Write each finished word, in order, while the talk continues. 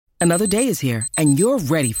Another day is here, and you're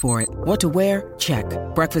ready for it. What to wear? Check.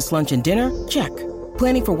 Breakfast, lunch, and dinner? Check.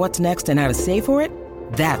 Planning for what's next and how to save for it?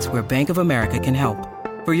 That's where Bank of America can help.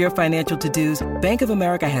 For your financial to-dos, Bank of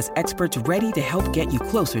America has experts ready to help get you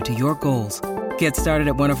closer to your goals. Get started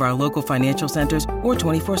at one of our local financial centers or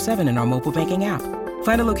 24/7 in our mobile banking app.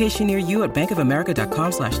 Find a location near you at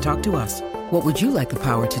bankofamerica.com/talktous. What would you like the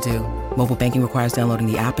power to do? Mobile banking requires downloading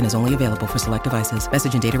the app and is only available for select devices.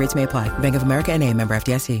 Message and data rates may apply. Bank of America N.A., member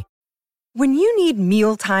FDIC. When you need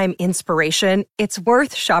mealtime inspiration, it's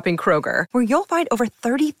worth shopping Kroger, where you'll find over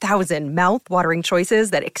 30,000 mouth-watering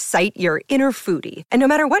choices that excite your inner foodie. And no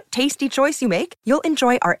matter what tasty choice you make, you'll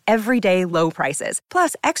enjoy our everyday low prices,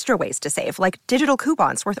 plus extra ways to save, like digital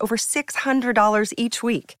coupons worth over $600 each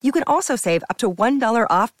week. You can also save up to $1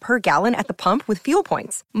 off per gallon at the pump with fuel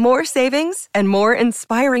points. More savings and more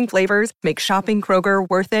inspiring flavors make shopping Kroger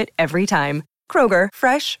worth it every time. Kroger,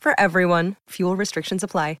 fresh for everyone. Fuel restrictions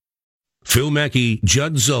apply. Phil Mackey,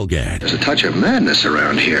 Judd Zulgad. There's a touch of madness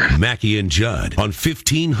around here. Mackey and Judd on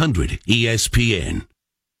 1500 ESPN.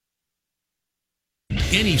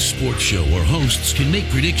 Any sports show or hosts can make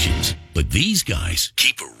predictions, but these guys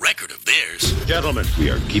keep a record of theirs. Gentlemen,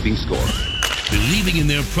 we are keeping score. Believing in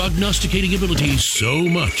their prognosticating abilities so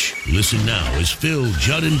much. Listen now as Phil,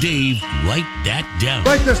 Judd, and Dave write that down.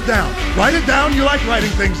 Write this down. Write it down. You like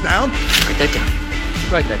writing things down. Write that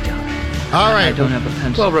down. Write that down. All right. I don't have a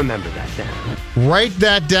pencil. Well, remember that then. Write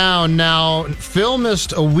that down. Now, Phil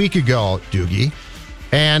missed a week ago, Doogie,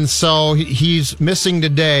 and so he's missing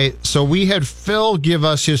today. So we had Phil give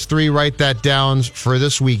us his 3 write that downs for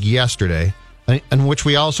this week yesterday, in which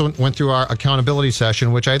we also went through our accountability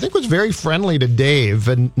session, which I think was very friendly to Dave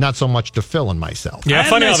and not so much to Phil and myself. Yeah,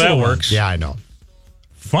 funny how that works. Yeah, I know.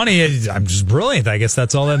 Funny, I'm just brilliant. I guess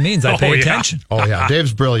that's all that means. I pay attention. Oh, yeah.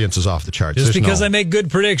 Dave's brilliance is off the charts. Just because I make good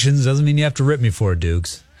predictions doesn't mean you have to rip me for it,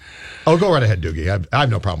 Dukes. Oh, go right ahead, Doogie. I have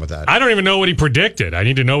no problem with that. I don't even know what he predicted. I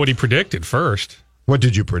need to know what he predicted first. What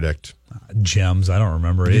did you predict? Gems. I don't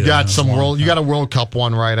remember either. You got You got a World Cup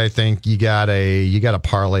one right, I think. You got a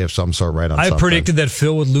parlay of some sort right on something. I predicted that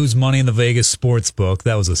Phil would lose money in the Vegas sports book.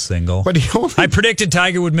 That was a single. But I predicted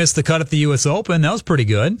Tiger would miss the cut at the U.S. Open. That was pretty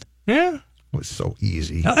good. Yeah. It was so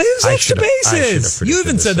easy. It was extra bases. You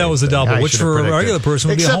even said that was a double, which for a regular person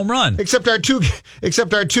would be a home run. Except our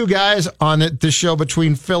two guys on this show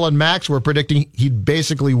between Phil and Max were predicting he'd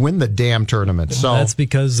basically win the damn tournament. So that's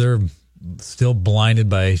because they're still blinded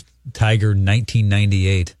by Tiger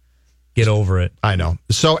 1998. Get over it. I know.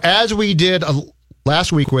 So as we did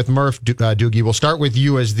last week with Murph, Doogie, we'll start with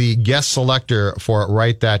you as the guest selector for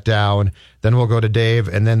Write That Down. Then we'll go to Dave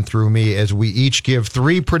and then through me as we each give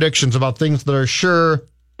 3 predictions about things that are sure.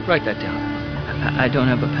 Write that down. I don't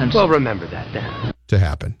have a pencil. Well, remember that then. To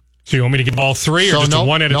happen. So you want me to give all 3 or just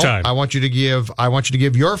one at a time? I want you to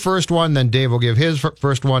give your first one, then Dave will give his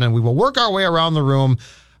first one, and we will work our way around the room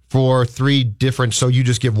for 3 different, so you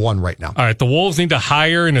just give one right now. All right, the Wolves need to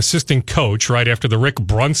hire an assistant coach right after the Rick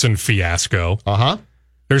Brunson fiasco. Uh-huh.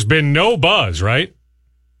 There's been no buzz, right?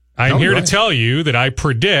 I'm here to tell you that I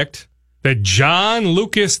predict that John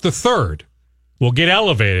Lucas III will get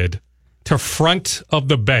elevated to front of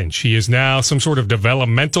the bench. He is now some sort of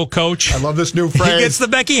developmental coach. I love this new phrase. He gets the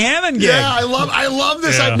Becky Hammond gig. Yeah, I love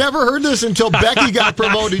this. Yeah. I've never heard this until Becky got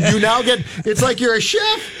promoted. You now get, it's like you're a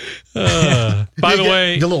chef. By the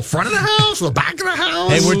way, the little front of the house, the back of the house.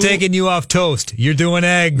 Hey, we're taking you off toast. You're doing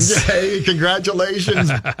eggs. Hey, congratulations.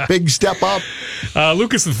 Big step up.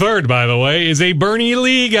 Lucas III, by the way, is a Bernie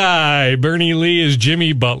Lee guy. Bernie Lee is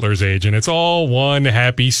Jimmy Butler's agent. It's all one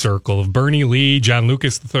happy circle of Bernie Lee, John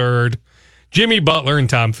Lucas III, Jimmy Butler, and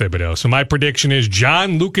Tom Thibodeau. So my prediction is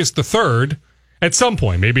John Lucas III at some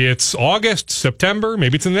point. Maybe it's August, September,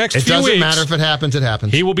 maybe it's in the next few weeks. It doesn't matter if it happens, it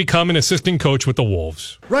happens. He will become an assistant coach with the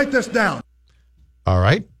Wolves. Write this down. All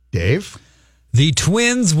right, Dave. The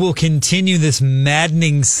Twins will continue this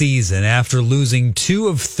maddening season after losing 2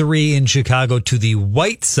 of 3 in Chicago to the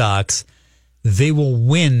White Sox. They will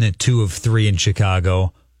win 2 of 3 in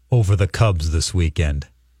Chicago over the Cubs this weekend.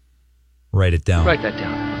 Write it down. Write that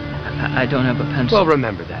down. I don't have a pencil. Well,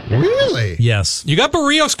 remember that then. Really? Yes. You got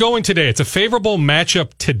Barrios going today. It's a favorable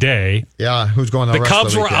matchup today. Yeah, who's going on the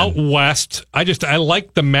Cubs were out west. I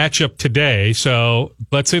like the matchup today. So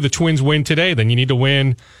let's say the Twins win today, then you need to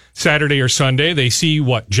win Saturday or Sunday. They see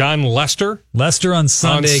what? John Lester? Lester on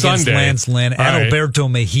Sunday against Lance Lynn.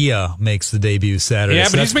 Adalberto Mejia makes the debut Saturday. Yeah,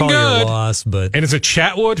 but he's been good. Loss, but and is it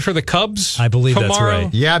Chatwood for the Cubs? I believe tomorrow? That's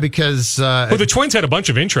right. Yeah, because the Twins had a bunch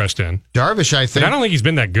of interest in Darvish. I think. But I don't think he's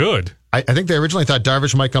been that good. I think they originally thought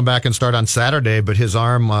Darvish might come back and start on Saturday, but his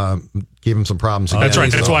arm gave him some problems. That's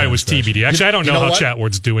right. That's why it was TBD. Actually, I don't know how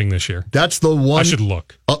Chatwood's doing this year. That's the one. I should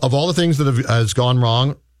look. Of all the things that has gone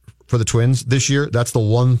wrong for the Twins this year, that's the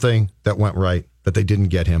one thing that went right, that they didn't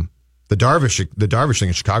get him. The Darvish thing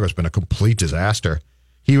in Chicago has been a complete disaster.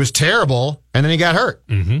 He was terrible, and then he got hurt.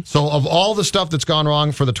 Mm-hmm. So of all the stuff that's gone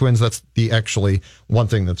wrong for the Twins, that's the actually one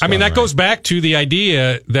thing that's gone right. Goes back to the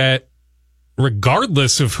idea that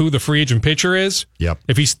regardless of who the free agent pitcher is,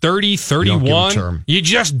 if he's 30, 31, you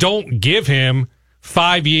just don't give him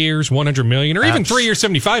 5 years, $100 million, or even 3 years,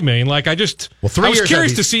 $75 million. I was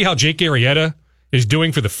curious to see how Jake Arrieta is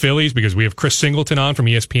doing for the Phillies, because we have Chris Singleton on from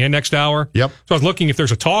ESPN next hour. Yep. So I was looking if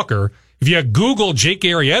there's a talker. If you Google Jake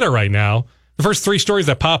Arrieta right now, the first 3 stories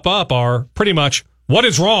that pop up are pretty much, what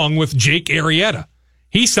is wrong with Jake Arrieta?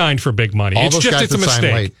 He signed for big money. It's a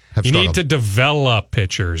mistake. You need to develop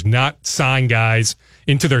pitchers, not sign guys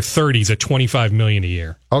into their 30s at $25 million a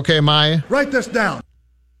year. Okay, Maya. Write this down.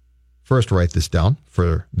 First, write this down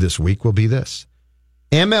for this week will be this.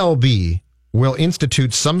 MLB will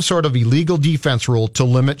institute some sort of illegal defense rule to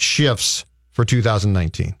limit shifts for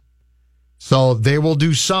 2019. So they will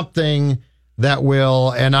do something that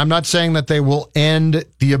will, and I'm not saying that they will end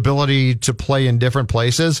the ability to play in different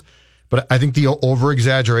places, but I think the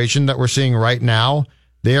over-exaggeration that we're seeing right now,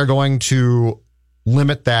 they are going to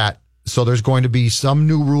limit that. So there's going to be some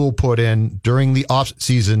new rule put in during the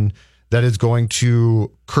off-season that is going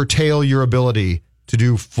to curtail your ability to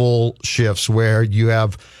do full shifts, where you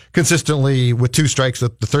have consistently with 2 strikes the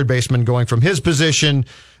third baseman going from his position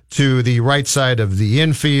to the right side of the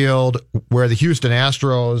infield, where the Houston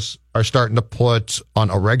Astros are starting to put on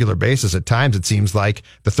a regular basis at times, it seems like,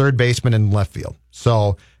 the third baseman in left field.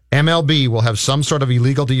 So MLB will have some sort of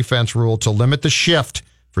illegal defense rule to limit the shift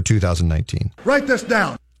for 2019. Write this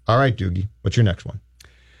down. All right, Doogie, what's your next one?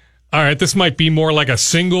 All right, this might be more like a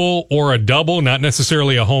single or a double, not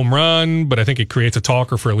necessarily a home run, but I think it creates a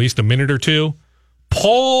talker for at least a minute or two.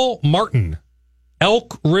 Paul Martin,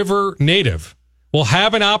 Elk River native, will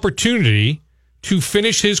have an opportunity to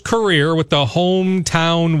finish his career with the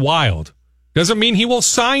hometown Wild. Doesn't mean he will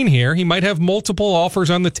sign here. He might have multiple offers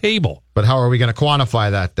on the table. But how are we going to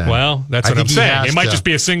quantify that then? Well, that's what I'm saying. It might just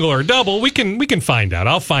be a single or a double. We can find out.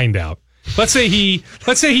 I'll find out. Let's say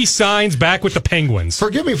he signs back with the Penguins.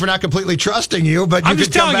 Forgive me for not completely trusting you, but I'm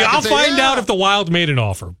just telling you, I'll find out if the Wild made an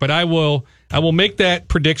offer. But I will make that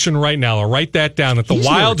prediction right now. I'll write that down, that the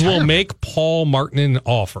Wild will make Paul Martin an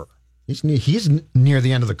offer. He's near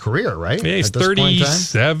the end of the career, right? Yeah, he's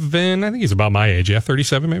 37. I think he's about my age. Yeah,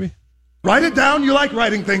 37 maybe. Write it down. You like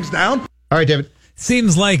writing things down. All right, David.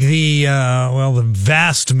 Seems like the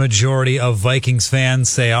vast majority of Vikings fans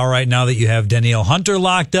say, all right, now that you have Danielle Hunter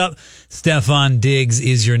locked up, Stefan Diggs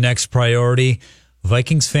is your next priority.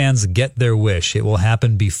 Vikings fans get their wish. It will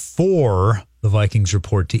happen before the Vikings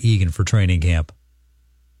report to Egan for training camp.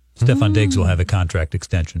 Stefan Diggs will have a contract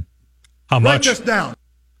extension. How much? Write this down.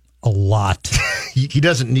 A lot. He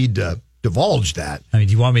doesn't need to divulge that. I mean,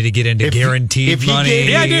 do you want me to get into guaranteed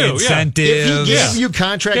money, I do. incentives? If he gave you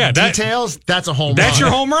contract details, that's a home run. That's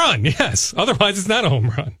your home run, yes. Otherwise, it's not a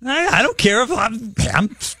home run. I don't care if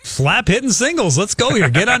I'm slap hitting singles. Let's go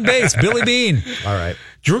here. Get on base. Billy Bean. All right.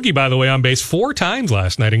 Drugi, by the way, on base 4 times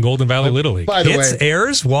last night in Golden Valley Little League. By the Hits, way,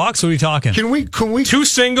 errors, walks. What are we talking? Can we 2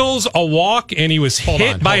 singles, a walk, and he was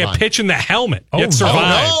hit by a pitch in the helmet. Yet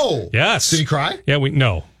survived. Oh, no. Yes. Did he cry? Yeah,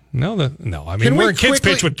 no. I mean, we're in kids'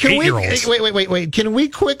 pitch with 8-year-olds. Wait. Can we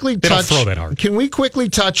quickly touch? They don't throw that hard. Can we quickly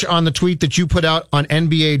touch on the tweet that you put out on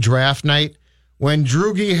NBA draft night when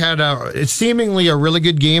Drugi had seemingly a really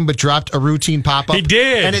good game but dropped a routine pop-up? He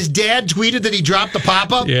did. And his dad tweeted that he dropped the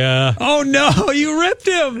pop-up? Yeah. Oh, no. You ripped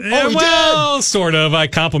him. Well, sort of. I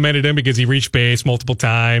complimented him because he reached base multiple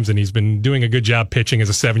times, and he's been doing a good job pitching as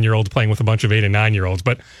a 7-year-old playing with a bunch of 8- and 9-year-olds.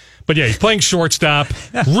 But yeah, he's playing shortstop,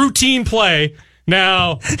 routine play.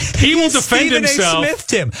 Now, he will defend himself. Stephen A.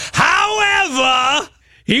 Smithed him. However,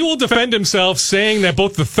 he will defend himself saying that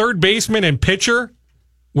both the third baseman and pitcher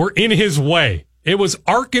were in his way. It was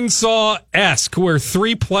Arkansas-esque, where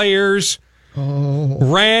 3 players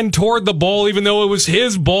ran toward the ball, even though it was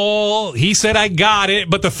his ball. He said, I got it,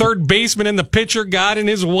 but the third baseman and the pitcher got in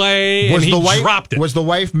his way, and he dropped it. Was the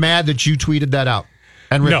wife mad that you tweeted that out?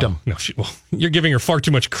 And ripped him. No, you're giving her far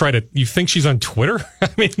too much credit. You think she's on Twitter? I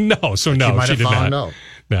mean, no. So no, she did not.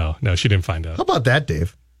 No, she didn't find out. How about that,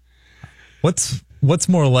 Dave? What's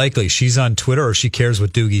more likely? She's on Twitter or she cares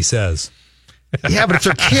what Doogie says? Yeah, but it's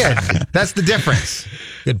her kid. That's the difference.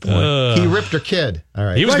 Good point. He ripped her kid. All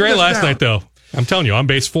right. He was great last night, though. I'm telling you, on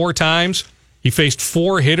base 4 times. He faced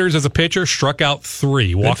 4 hitters as a pitcher, struck out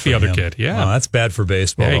 3, walked the other him. kid. Yeah. Oh, that's bad for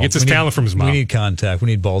baseball. Yeah, he gets his talent from his mom. We need contact. We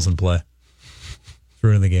need balls in play. It's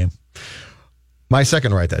ruining the game. My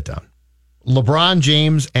second, write that down. LeBron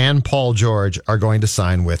James and Paul George are going to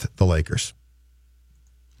sign with the Lakers.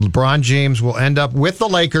 LeBron James will end up with the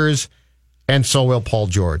Lakers, and so will Paul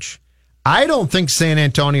George. I don't think San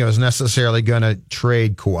Antonio is necessarily going to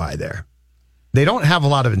trade Kawhi there. They don't have a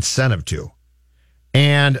lot of incentive to.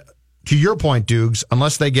 And to your point, Dukes,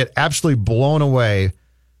 unless they get absolutely blown away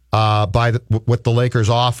by what the Lakers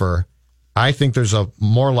offer, I think there's a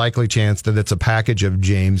more likely chance that it's a package of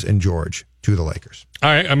James and George to the Lakers. All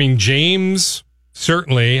right. I mean, James,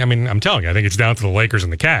 certainly. I mean, I'm telling you, I think it's down to the Lakers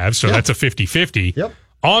and the Cavs, so that's a 50-50. Yep.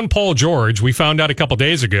 On Paul George, we found out a couple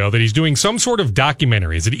days ago that he's doing some sort of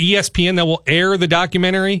documentary. Is it ESPN that will air the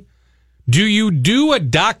documentary? Do you do a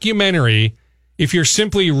documentary if you're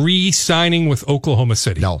simply re-signing with Oklahoma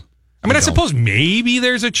City? No. I mean, I suppose maybe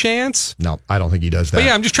there's a chance. No, I don't think he does that. But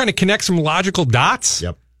yeah, I'm just trying to connect some logical dots.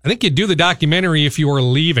 Yep. I think you do the documentary if you are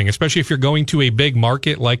leaving, especially if you're going to a big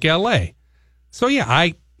market like LA. So yeah,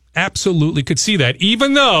 I absolutely could see that,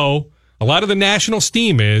 even though a lot of the national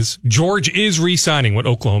steam is George is re-signing with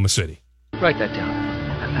Oklahoma City. Write that down.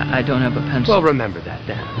 I don't have a pencil. Well, remember that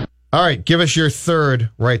then. All right, give us your third.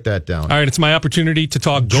 Write that down. All right, it's my opportunity to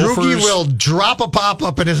talk Gophers. Drugi will drop a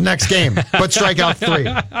pop-up in his next game, but strike out 3.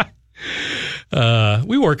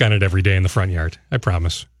 We work on it every day in the front yard. I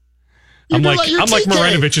promise. I'm like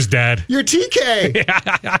Marinovich's dad. You're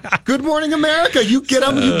TK. Good Morning America. You get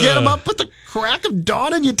him up at the crack of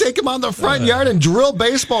dawn and you take him on the front yard and drill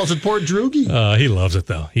baseballs at Port Drugi. He loves it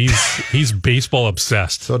though. He's baseball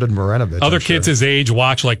obsessed. So did Marinovich. Other kids his age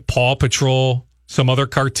watch like Paw Patrol, some other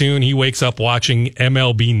cartoon. He wakes up watching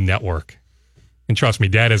MLB Network. And trust me,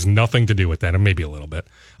 Dad has nothing to do with that, and maybe a little bit.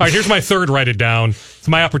 All right, here's my third. Write it down. It's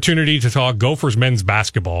my opportunity to talk Gophers men's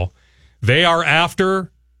basketball. They are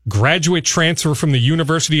after graduate transfer from the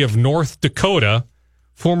University of North Dakota,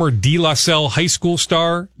 former De La Salle high school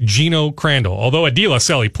star Gino Crandall. Although at De La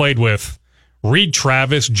Salle, he played with Reed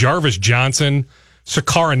Travis, Jarvis Johnson,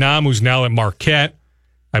 Sakar Anam, who's now at Marquette.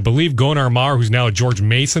 I believe Gonar Mar, who's now at George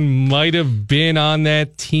Mason, might have been on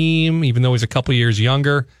that team, even though he's a couple years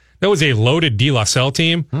younger. That was a loaded De La Salle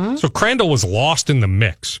team. So Crandall was lost in the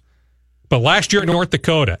mix. But last year at North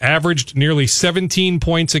Dakota, averaged nearly 17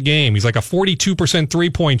 points a game. He's like a 42%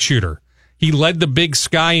 three-point shooter. He led the Big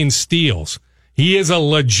Sky in steals. He is a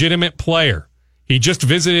legitimate player. He just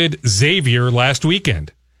visited Xavier last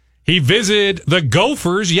weekend. He visited the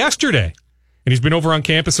Gophers yesterday. And he's been over on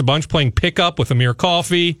campus a bunch playing pickup with Amir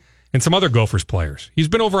Coffey and some other Gophers players. He's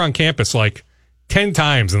been over on campus like 10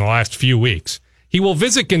 times in the last few weeks. He will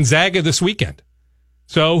visit Gonzaga this weekend.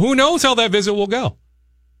 So who knows how that visit will go.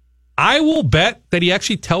 I will bet that he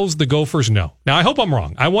actually tells the Gophers no. Now, I hope I'm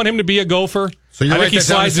wrong. I want him to be a Gopher. So you I write think he that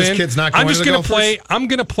down slides as this in. kid's not going to the Gophers? I'm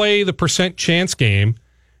going to play the percent chance game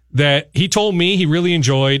that he told me he really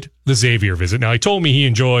enjoyed the Xavier visit. Now, he told me he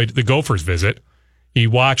enjoyed the Gophers visit. He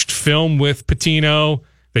watched film with Pitino.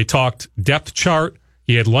 They talked depth chart.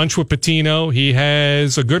 He had lunch with Pitino. He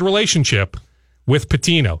has a good relationship with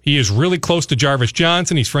Pitino. He is really close to Jarvis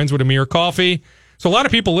Johnson. He's friends with Amir Coffey. So a lot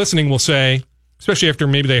of people listening will say, especially after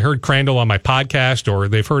maybe they heard Crandall on my podcast or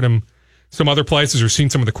they've heard him some other places or seen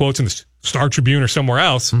some of the quotes in the Star Tribune or somewhere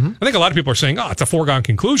else, I think a lot of people are saying, it's a foregone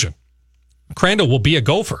conclusion. Crandall will be a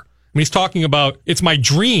Gopher. I mean, he's talking about, it's my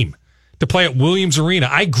dream to play at Williams Arena.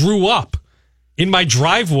 I grew up in my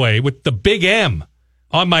driveway with the big M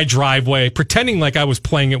on my driveway, pretending like I was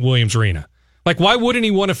playing at Williams Arena. Like, why wouldn't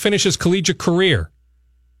he want to finish his collegiate career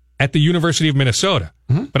at the University of Minnesota?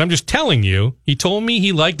 But I'm just telling you, he told me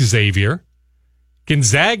he liked Xavier.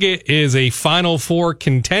 Gonzaga is a Final Four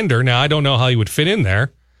contender. Now, I don't know how he would fit in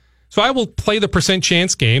there. So I will play the percent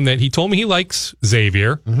chance game that he told me he likes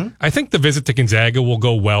Xavier. I think the visit to Gonzaga will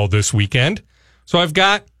go well this weekend. So I've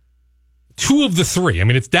got 2 of the 3. I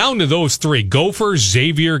mean, it's down to those 3, Gophers,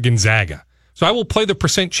 Xavier, Gonzaga. So I will play the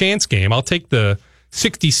percent chance game. I'll take the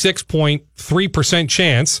 66.3%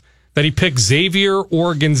 chance that he picks Xavier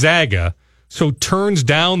or Gonzaga, so turns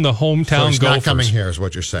down the hometown So he's Gophers. not coming here is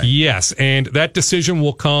what you're saying. Yes, and that decision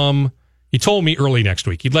will come, he told me early next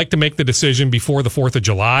week. He'd like to make the decision before the 4th of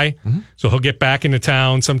July, so he'll get back into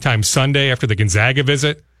town sometime Sunday after the Gonzaga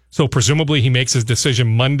visit. So presumably he makes his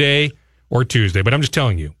decision Monday or Tuesday. But I'm just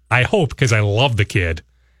telling you, I hope, because I love the kid,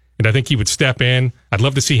 and I think he would step in. I'd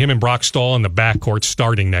love to see him and Brock Stahl in the backcourt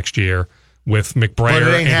starting next year with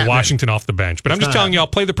McBrayer and happening. Washington off the bench. But I'm just telling you, I'll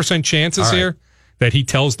play the percent chances here that he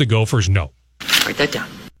tells the Gophers no. Write that down.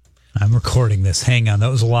 I'm recording this. Hang on. That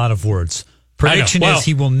was a lot of words. Prediction is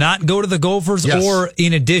he will not go to the Gophers, or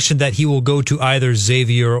in addition that he will go to either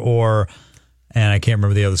Xavier or, and I can't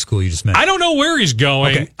remember the other school you just mentioned. I don't know where he's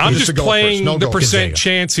going. Okay. I'm just playing the percent Gonzaga.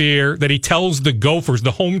 chance here that he tells the Gophers,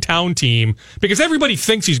 the hometown team, because everybody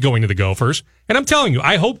thinks he's going to the Gophers. And I'm telling you,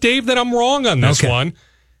 I hope, Dave, that I'm wrong on this one.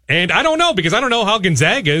 And I don't know, because I don't know how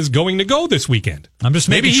Gonzaga is going to go this weekend. I'm just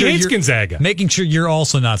Maybe making sure he hates Gonzaga. Making sure you're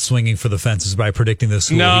also not swinging for the fences by predicting the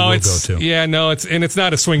school he will go to. Yeah, no, it's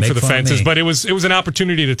not a swing for the fences, but it was an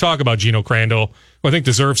opportunity to talk about Geno Crandall, who I think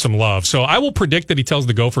deserves some love. So I will predict that he tells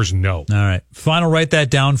the Gophers no. All right. Final, write that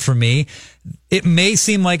down for me. It may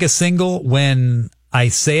seem like a single when I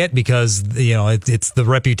say it because, it's the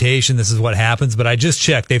reputation. This is what happens. But I just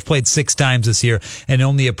checked. They've played 6 times this year and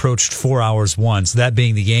only approached 4 hours once, that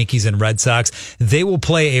being the Yankees and Red Sox. They will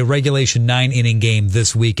play a regulation 9-inning game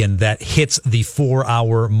this weekend that hits the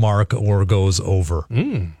 4-hour mark or goes over.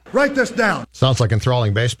 Write this down. Sounds like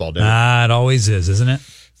enthralling baseball, dude. It always is, isn't it?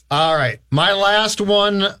 All right. My last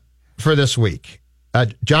one for this week.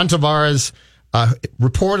 John Tavares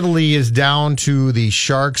reportedly is down to the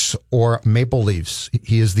Sharks or Maple Leafs.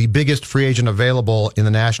 He is the biggest free agent available in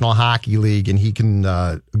the National Hockey League, and he can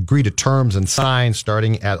agree to terms and sign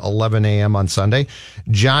starting at 11 a.m. on Sunday.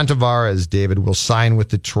 John Tavares, David, will sign with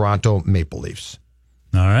the Toronto Maple Leafs.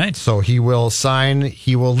 All right. So he will sign.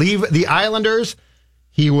 He will leave the Islanders.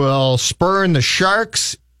 He will spurn the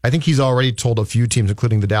Sharks. I think he's already told a few teams,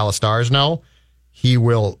 including the Dallas Stars, no. He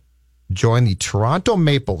will join the Toronto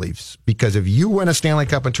Maple Leafs, because if you win a Stanley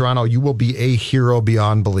Cup in Toronto, you will be a hero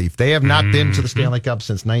beyond belief. They have not been to the Stanley Cup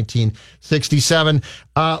since 1967.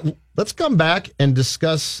 Let's come back and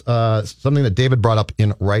discuss something that David brought up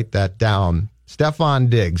in Write That Down. Stefon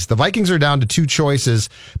Diggs. The Vikings are down to 2 choices,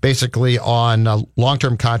 basically, on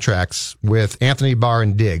long-term contracts with Anthony Barr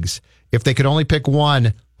and Diggs. If they could only pick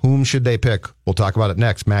one, whom should they pick? We'll talk about it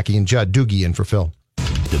next. Mackey and Judd, Doogie in for Phil.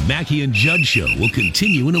 The Mackey and Judd Show will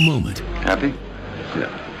continue in a moment. Happy? Yeah,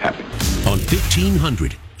 happy. On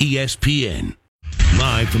 1500 ESPN.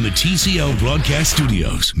 Live from the TCL Broadcast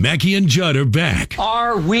Studios, Mackey and Judd are back.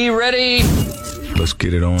 Are we ready? Let's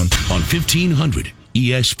get it on. On 1500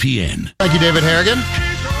 ESPN. Thank you, David Harrigan.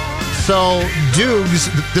 So, Dukes,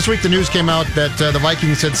 this week the news came out that the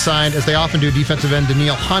Vikings had signed, as they often do, defensive end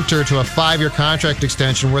Danielle Hunter to a 5-year contract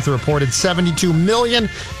extension worth a reported $72 million,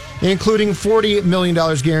 including $40 million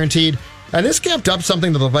guaranteed. And this capped up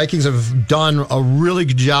something that the Vikings have done a really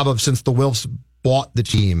good job of since the Wilfs bought the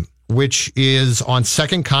team, which is on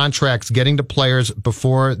second contracts, getting to players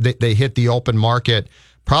before they hit the open market,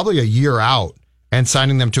 probably a year out, and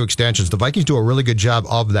signing them to extensions. The Vikings do a really good job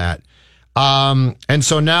of that. And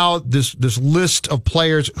so now this list of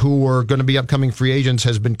players who are going to be upcoming free agents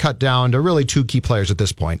has been cut down to really 2 key players at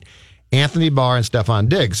this point: Anthony Barr and Stefon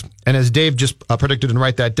Diggs. And as Dave just predicted and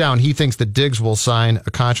Write That Down, he thinks that Diggs will sign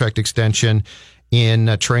a contract extension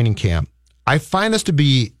in training camp. I find this to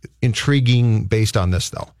be intriguing based on this,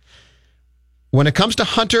 though. When it comes to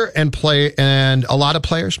Hunter and a lot of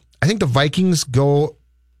players, I think the Vikings go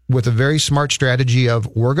with a very smart strategy of,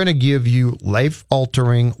 we're going to give you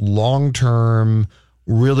life-altering, long-term,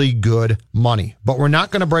 really good money, but we're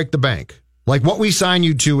not going to break the bank. Like, what we sign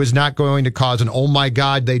you to is not going to cause an, oh my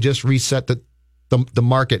God, they just reset the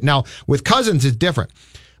market. Now, with Cousins, it's different.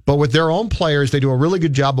 But with their own players, they do a really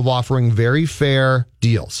good job of offering very fair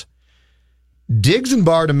deals. Diggs and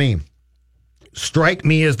Barr, to me, strike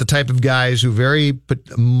me as the type of guys who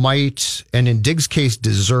might, and in Diggs' case,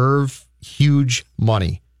 deserve huge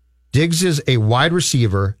money. Diggs is a wide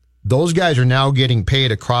receiver. Those guys are now getting paid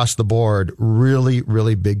across the board really,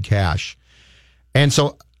 really big cash. And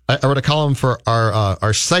so I wrote a column for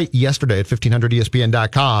our site yesterday at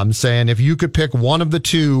 1500ESPN.com saying, if you could pick one of the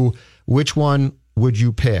 2, which one would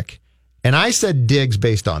you pick? And I said Diggs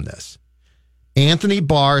based on this. Anthony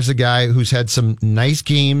Barr is a guy who's had some nice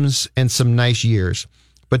games and some nice years.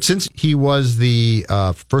 But since he was the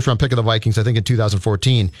first-round pick of the Vikings, I think in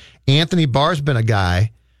 2014, Anthony Barr's been a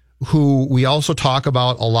guy who we also talk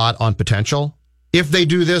about a lot on potential. If they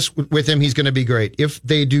do this with him, he's going to be great. If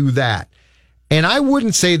they do that. And I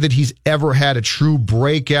wouldn't say that he's ever had a true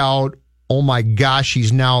breakout, oh my gosh,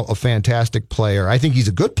 he's now a fantastic player. I think he's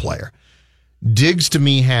a good player. Diggs, to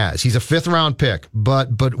me, has. He's a 5th-round pick.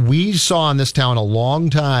 But we saw in this town a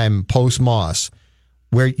long time post-Moss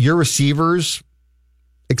where your receivers,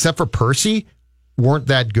 except for Percy, weren't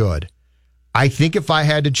that good. I think if I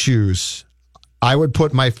had to choose, I would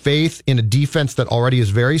put my faith in a defense that already is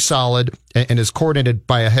very solid and is coordinated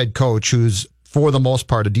by a head coach who's, for the most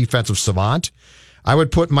part, a defensive savant. I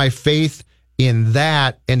would put my faith in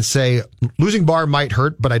that and say, losing Barr might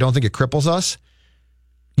hurt, but I don't think it cripples us.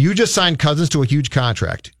 You just signed Cousins to a huge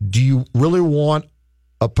contract. Do you really want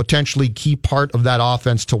a potentially key part of that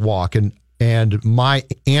offense to walk? And my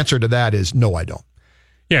answer to that is no, I don't.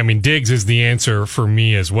 Yeah, I mean, Diggs is the answer for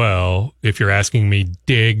me as well. If you're asking me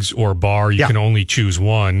Diggs or Barr, you can only choose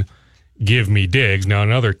one. Give me Diggs. Now,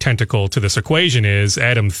 another tentacle to this equation is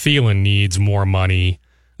Adam Thielen needs more money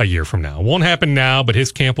a year from now. It won't happen now, but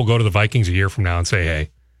his camp will go to the Vikings a year from now and say, hey,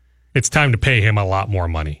 it's time to pay him a lot more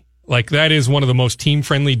money. Like, that is one of the most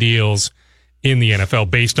team-friendly deals in the NFL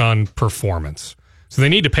based on performance. So they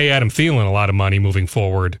need to pay Adam Thielen a lot of money moving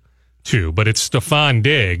forward, too. But it's Stephon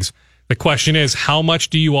Diggs. The question is, how much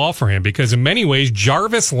do you offer him? Because in many ways,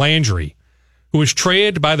 Jarvis Landry, who was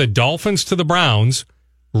traded by the Dolphins to the Browns,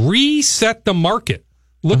 reset the market.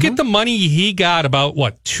 Look at the money he got about,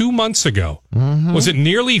 2 months ago? Was it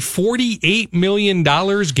nearly $48 million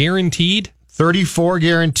guaranteed? 34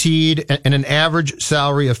 guaranteed and an average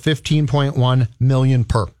salary of $15.1 million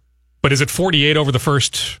per. But is it 48 over the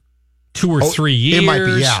first 2 or 3 years? It might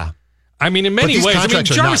be, yeah. I mean, in many ways,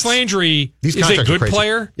 Jarvis Landry is a good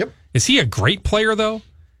player. Yep. Is he a great player, though?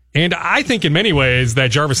 And I think in many ways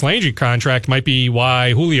that Jarvis Landry contract might be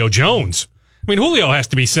why Julio Jones. I mean, Julio has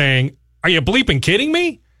to be saying, are you bleeping kidding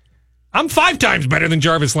me? I'm 5 times better than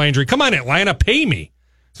Jarvis Landry. Come on, Atlanta, pay me.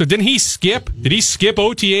 So did he skip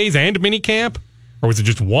OTAs and minicamp? Or was it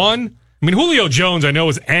just one? I mean, Julio Jones, I know,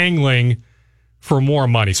 is angling for more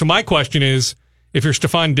money. So my question is, if you're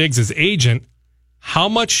Stephon Diggs' agent, how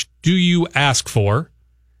much do you ask for?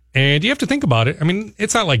 And you have to think about it. I mean,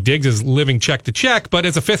 it's not like Diggs is living check to check, but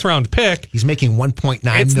as a 5th-round pick, he's making $1.9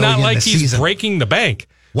 million it's not like he's season. Breaking the bank.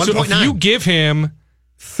 1.9. So if you give him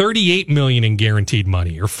 $38 million in guaranteed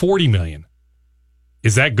money or $40 million,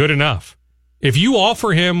 is that good enough? If you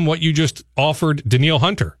offer him what you just offered Danielle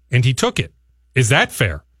Hunter and he took it, is that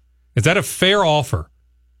fair? Is that a fair offer?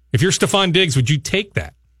 If you're Stephon Diggs, would you take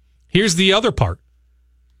that? Here's the other part.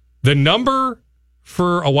 The number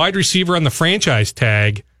for a wide receiver on the franchise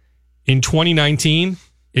tag in 2019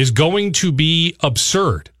 is going to be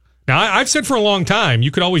absurd. Now, I've said for a long time,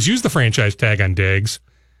 you could always use the franchise tag on Diggs,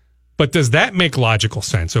 but does that make logical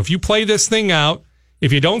sense? So if you play this thing out,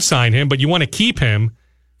 if you don't sign him, but you want to keep him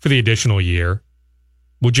for the additional year,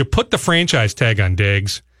 would you put the franchise tag on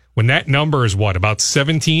Diggs when that number is about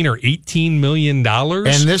 17 or $18 million?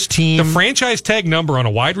 And this team, the franchise tag number on a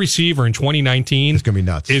wide receiver in 2019 is going to be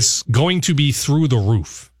nuts. Is going to be through the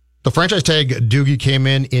roof. The franchise tag, Doogie, came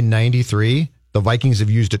in 93. The Vikings have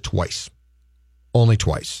used it twice. Only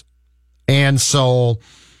twice. And so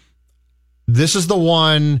this is the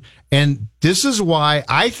one, and this is why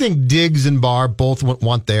I think Diggs and Barr both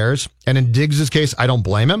want theirs. And in Diggs' case, I don't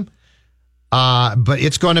blame him. But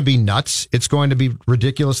it's going to be nuts. It's going to be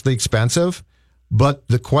ridiculously expensive. But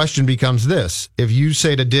the question becomes this. If you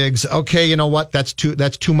say to Diggs, okay, you know what? That's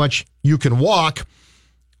too much. You can walk.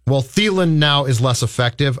 Well, Thielen now is less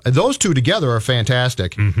effective. Those two together are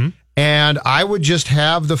fantastic. Mm-hmm. And I would just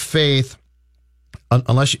have the faith,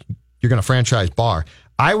 unless you're going to franchise Barr,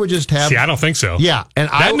 I would just have... See, I don't think so. Yeah. And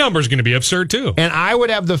that number is going to be absurd, too. And I would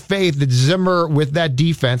have the faith that Zimmer, with that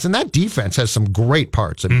defense, and that defense has some great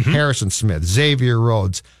parts. I mean, Harrison Smith, Xavier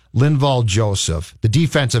Rhodes, Linval Joseph, the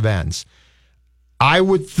defensive ends. I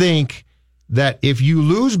would think that if you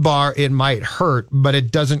lose Barr, it might hurt, but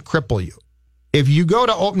it doesn't cripple you. If you go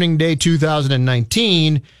to opening day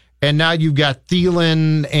 2019, and now you've got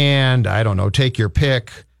Thielen and, I don't know, take your pick,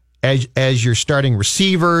 as your starting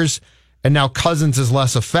receivers, and now Cousins is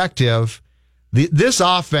less effective, this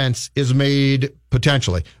offense is made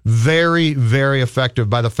potentially very, very effective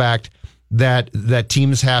by the fact that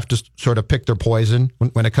teams have to sort of pick their poison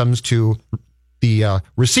when it comes to the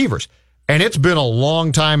receivers. And it's been a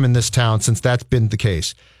long time in this town since that's been the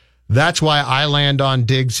case. That's why I land on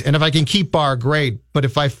Diggs. And if I can keep Barr, great. But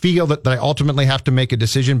if I feel that I ultimately have to make a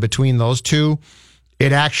decision between those two,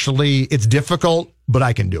 it's difficult, but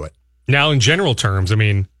I can do it. Now, in general terms, I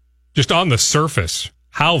mean, just on the surface,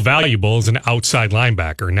 how valuable is an outside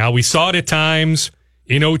linebacker? Now, we saw it at times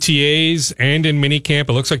in OTAs and in minicamp.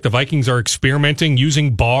 It looks like the Vikings are experimenting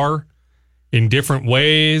using Barr in different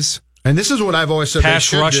ways. And this is what I've always said.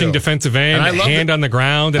 Pass rushing, defensive end, hand on the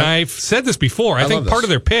ground. And I've said this before. I think part of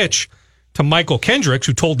their pitch to Michael Kendricks,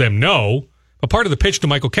 who told them no, but part of the pitch to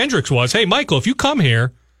Michael Kendricks was, hey, Michael, if you come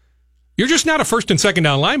here, you're just not a first and second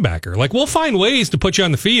down linebacker. Like, we'll find ways to put you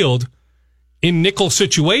on the field in nickel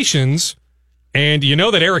situations. And you know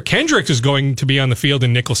that Eric Kendricks is going to be on the field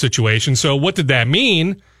in nickel situations. So what did that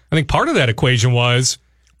mean? I think part of that equation was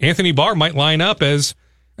Anthony Barr might line up as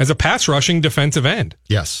a pass rushing defensive end.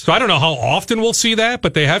 Yes. So I don't know how often we'll see that,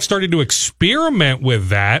 but they have started to experiment with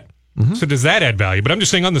that. Mm-hmm. So does that add value? But I'm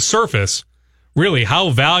just saying on the surface, really, how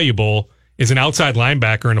valuable is an outside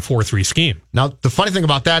linebacker in a 4-3 scheme? Now, the funny thing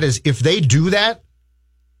about that is if they do that,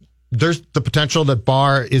 there's the potential that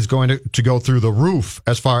Barr is going to go through the roof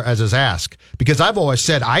as far as his ask. Because I've always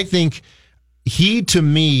said, I think he, to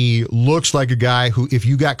me, looks like a guy who, if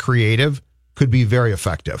you got creative, could be very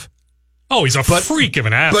effective. Oh, he's a freak of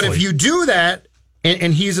an athlete. But if you do that,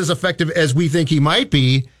 and he's as effective as we think he might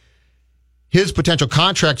be, his potential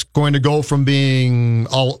contract's going to go from being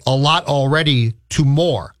a lot already to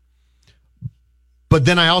more. But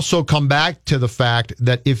then I also come back to the fact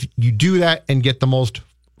that if you do that and get the most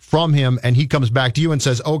from him, and he comes back to you and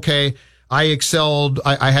says, okay, I excelled,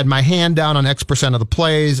 I had my hand down on X percent of the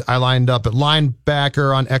plays, I lined up at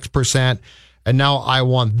linebacker on X percent, and now I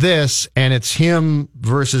want this, and it's him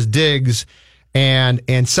versus Diggs, and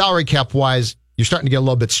salary cap wise, you're starting to get a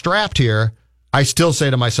little bit strapped here. I still say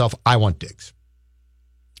to myself, I want Diggs.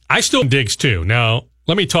 I still want Diggs too. Now,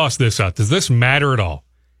 let me toss this out. Does this matter at all?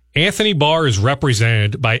 Anthony Barr is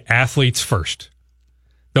represented by Athletes First.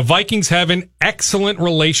 The Vikings have an excellent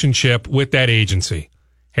relationship with that agency.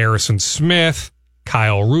 Harrison Smith,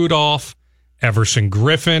 Kyle Rudolph, Everson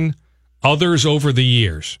Griffin, others over the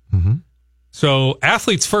years. Mm-hmm. So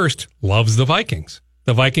Athletes First loves the Vikings.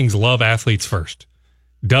 The Vikings love Athletes First.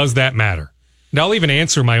 Does that matter? Now, I'll even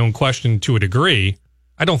answer my own question to a degree.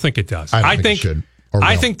 I don't think it does. I think it should.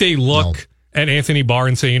 I think they look at Anthony Barr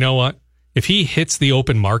and say, you know what? If he hits the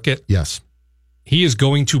open market, yes, he is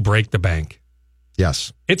going to break the bank.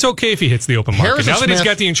 Yes. It's okay if he hits the open market. Harrison Now that he's Smith,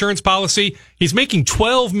 got the insurance policy, he's making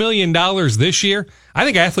 $12 million this year. I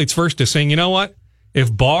think Athletes First is saying, you know what?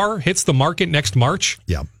 If Barr hits the market next March,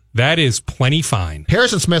 that is plenty fine.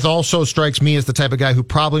 Harrison Smith also strikes me as the type of guy who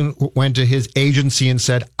probably went to his agency and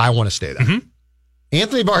said, I want to stay there. Mm-hmm.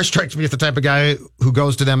 Anthony Barr strikes me as the type of guy who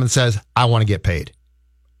goes to them and says, I want to get paid.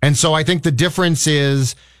 And so I think the difference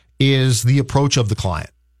is the approach of the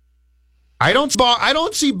client. I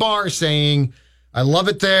don't see Barr saying, I love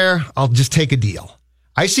it there, I'll just take a deal.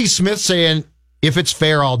 I see Smith saying, if it's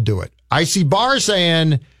fair, I'll do it. I see Barr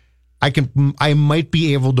saying, I might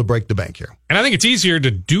be able to break the bank here. And I think it's easier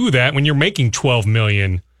to do that when you're making $12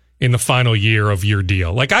 million in the final year of your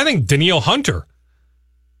deal. Like, I think Danielle Hunter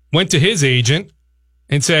went to his agent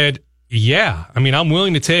and said, yeah, I mean, I'm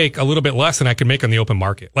willing to take a little bit less than I can make on the open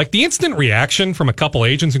market. Like, the instant reaction from a couple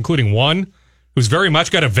agents, including one who's very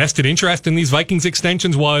much got a vested interest in these Vikings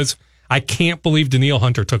extensions, was, I can't believe Danielle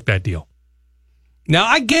Hunter took that deal. Now,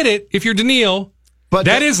 I get it. If you're Danielle, but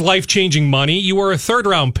that is life-changing money. You were a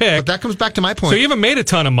third-round pick. But that comes back to my point. So you haven't made a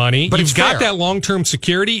ton of money. But you've got that long-term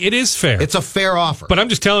security. It is fair. It's a fair offer. But I'm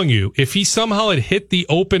just telling you, if he somehow had hit the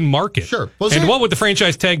open market, sure. Well, and what would the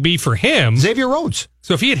franchise tag be for him? Xavier Rhodes.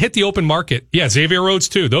 So if he had hit the open market, Xavier Rhodes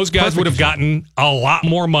too. Those guys would have gotten a lot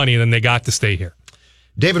more money than they got to stay here.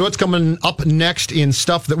 David, what's coming up next in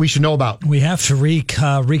stuff that we should know about? We have to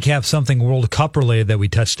recap something World Cup related that we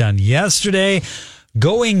touched on yesterday.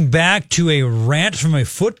 Going back to a rant from a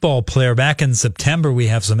football player back in September, we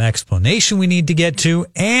have some explanation we need to get to,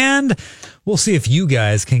 and we'll see if you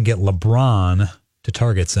guys can get LeBron to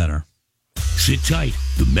Target Center. Sit tight.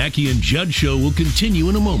 The Mackey and Judd Show will continue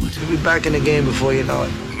in a moment. We'll be back in the game before you know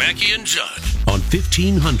it. Mackey and Judd on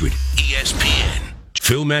 1500 ESPN.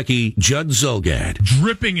 Phil Mackey, Judd Zulgad.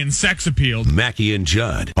 Dripping in sex appeal. Mackey and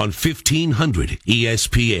Judd on 1500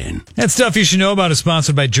 ESPN. That stuff you should know about is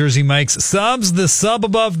sponsored by Jersey Mike's Subs. The sub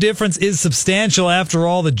above difference is substantial. After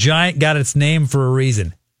all, the Giant got its name for a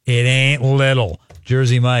reason. It ain't little.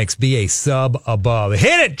 Jersey Mike's, be a sub above.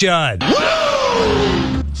 Hit it, Judd!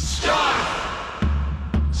 Woo! Stop!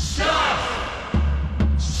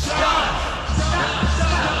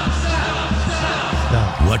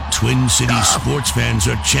 What Twin Cities sports fans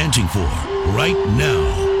are chanting for right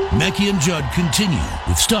now. Mackey and Judd continue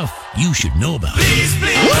with stuff you should know about. Please.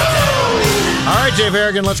 All right, Dave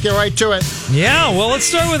Harrigan, let's get right to it. Yeah, well, let's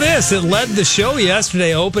start with this. It led the show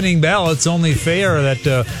yesterday, opening bell. It's only fair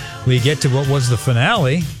that we get to what was the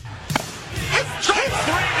finale.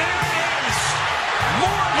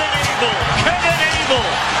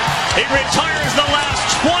 He retires the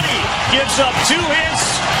last 20, gives up 2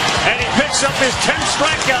 hits, and he picks up his 10th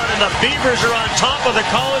strikeout, and the Beavers are on top of the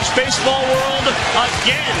college baseball world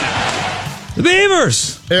again. The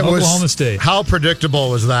Beavers! Oklahoma State. How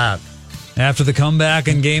predictable was that? After the comeback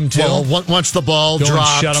in Game 2. Well, once the ball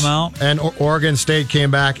dropped, shut them out. And Oregon State came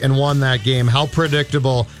back and won that game. How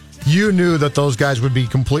predictable you knew that those guys would be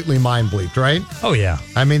completely mind-bleeped, right? Oh, yeah.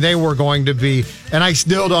 I mean, they were going to be, and I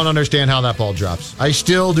still don't understand how that ball drops. I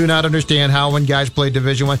still do not understand how when guys play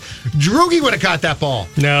Division I, Drugi would have caught that ball.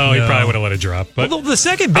 No, he probably would have let it drop. But the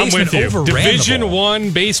second baseman overran Division the ball. I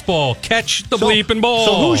baseball, catch the bleeping ball.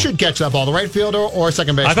 So who should catch that ball, the right fielder or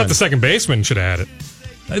second baseman? I thought the second baseman should have had it.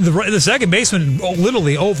 The second baseman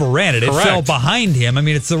literally overran it. It Correct. fell behind him. I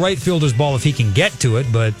mean, it's the right fielder's ball if he can get to it,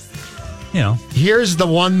 but, here's the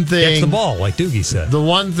one thing. Gets the ball, like Doogie said. The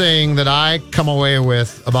one thing that I come away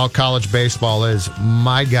with about college baseball is,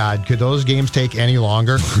 my God, could those games take any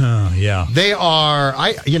longer? Yeah. They are,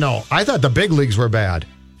 I thought the big leagues were bad.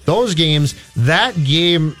 Those games, that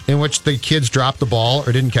game in which the kids dropped the ball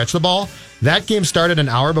or didn't catch the ball, that game started an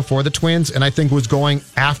hour before the Twins and I think was going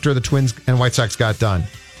after the Twins and White Sox got done.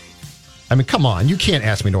 I mean, come on. You can't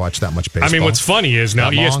ask me to watch that much baseball. I mean, what's funny is now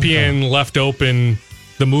ESPN left open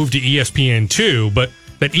the move to ESPN2, but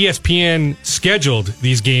that ESPN scheduled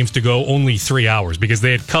these games to go only 3 hours because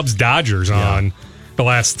they had Cubs-Dodgers on the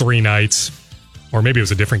last 3 nights. Or maybe it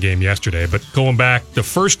was a different game yesterday. But going back, the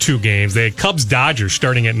first 2 games, they had Cubs-Dodgers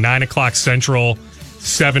starting at 9 o'clock Central,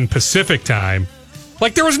 7 Pacific time.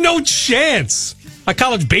 Like, there was no chance a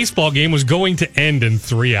college baseball game was going to end in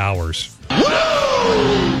 3 hours.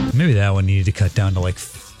 Maybe that one needed to cut down to like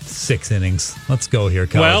 6 innings. Let's go here,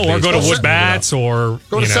 college or go to baseball. wood bats, or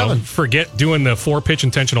Go to 7. forget doing the 4-pitch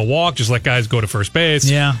intentional walk. Just let guys go to first base.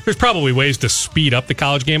 Yeah. There's probably ways to speed up the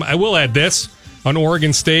college game. I will add this. On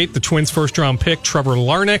Oregon State, the Twins' first-round pick, Trevor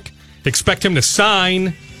Larnach, expect him to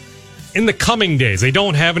sign in the coming days. They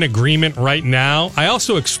don't have an agreement right now. I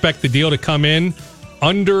also expect the deal to come in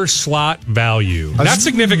under slot value. Not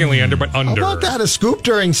significantly under, but under. How about that? A scoop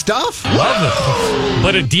during stuff? Love it.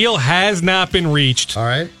 But a deal has not been reached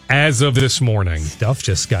as of this morning. Stuff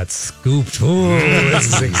just got scooped. Ooh,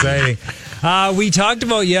 this is exciting. We talked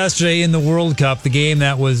about yesterday in the World Cup, the game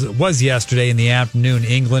that was yesterday in the afternoon,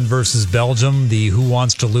 England versus Belgium, the who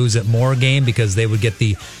wants to lose it more game, because they would get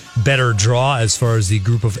the better draw as far as the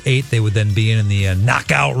group of 8. They would then be in the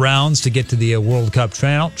knockout rounds to get to the World Cup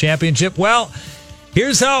championship. Well,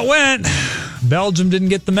 here's how it went. Belgium didn't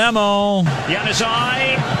get the memo. Januzaj,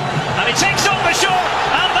 and he takes off the shot,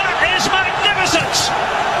 and that is magnificent.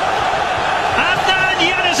 Adnan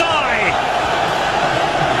Januzaj.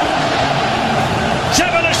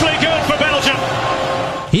 Devilishly good for Belgium.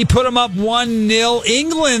 He put him up 1-0.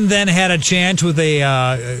 England then had a chance with a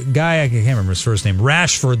guy, I can't remember his first name,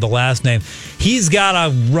 Rashford, the last name. He's got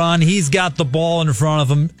a run. He's got the ball in front of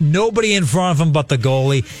him. Nobody in front of him but the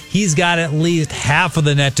goalie. He's got at least half of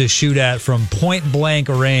the net to shoot at from point-blank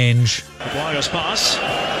range. Maguire's pass.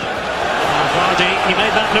 Vardy, he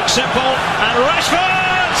made that look simple. And Rashford!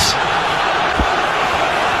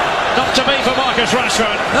 Not to be for Marcus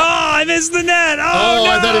Rashford. Oh, I missed the net. Oh,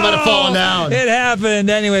 no. I thought he might have fallen down. It happened.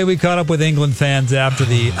 Anyway, we caught up with England fans after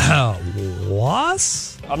the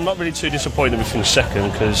loss. I'm not really too disappointed we finished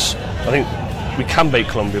second, because I think we can beat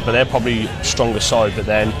Colombia, but they're probably a stronger side. But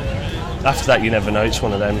then after that, you never know. It's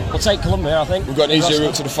one of them. We'll take Colombia, I think. We've got an easier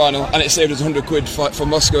route to the final, and it saved us £100 from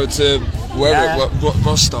Moscow to wherever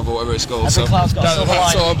Rostov or whatever it's called. Every cloud's got a silver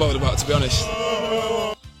that's lining. all I'm bothered about, to be honest.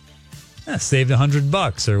 Saved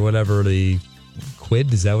 $100 or whatever the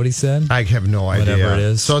quid. Is that what he said? I have no idea. Whatever it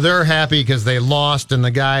is. So they're happy because they lost, and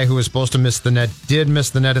the guy who was supposed to miss the net did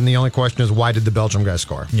miss the net, and the only question is, why did the Belgium guy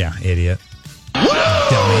score? Yeah, idiot. Dummy.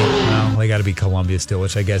 Well, they got to be Colombia still,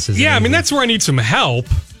 which I guess is. Yeah, I mean, that's where I need some help.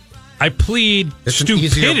 I plead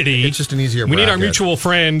stupidity. It's just an easier We need our bracket. mutual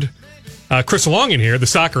friend, Chris Long, in here, the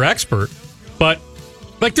soccer expert. But,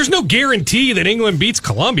 like, there's no guarantee that England beats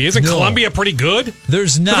Colombia. Isn't Colombia pretty good?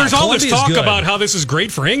 There's not. So there's all this Colombia's talk good. about how this is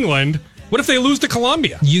great for England. What if they lose to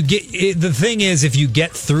Colombia? The thing is, if you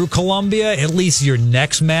get through Colombia, at least your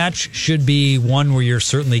next match should be one where you're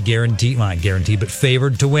certainly guaranteed, well, not guaranteed, but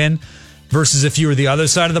favored to win. Versus if you were the other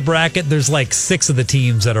side of the bracket, there's like 6 of the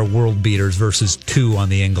teams that are world beaters versus 2 on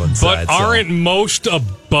the England side. But aren't most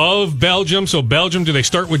above Belgium? So Belgium, do they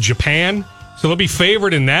start with Japan? So they'll be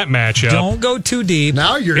favored in that matchup. Don't go too deep.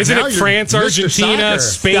 Isn't it France, Argentina,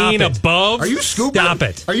 Spain above? Are you scooping? Stop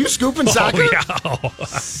it. Are you scooping soccer?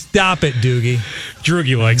 Stop it, Doogie.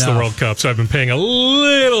 Drugi likes the World Cup, so I've been paying a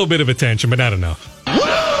little bit of attention, but not enough.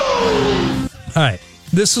 All right.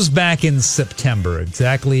 This was back in September,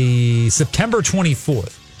 exactly September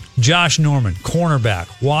 24th. Josh Norman,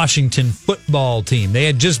 cornerback, Washington football team. They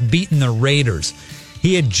had just beaten the Raiders.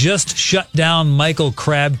 He had just shut down Michael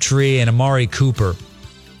Crabtree and Amari Cooper.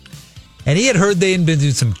 And he had heard they had been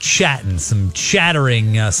doing some chatting, some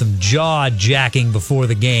chattering, some jaw-jacking before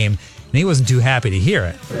the game. And he wasn't too happy to hear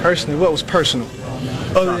it. Personally, what was personal?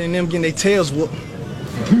 Other than them getting their tails whooped.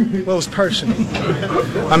 Well, it was personal.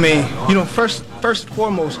 I mean, first and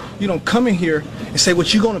foremost, you don't come in here and say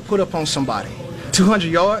what you're going to put up on somebody.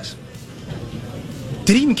 200 yards?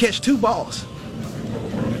 Did he even catch 2 balls?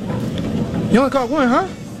 You only caught 1, huh?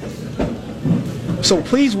 So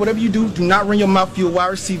please, whatever you do, do not run your mouth. You're a wide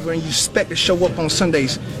receiver and you expect to show up on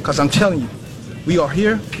Sundays. Because I'm telling you, we are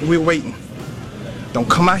here and we're waiting. Don't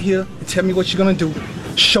come out here and tell me what you're going to do.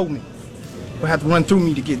 Show me. You'll have to run through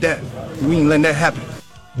me to get that. We ain't letting that happen.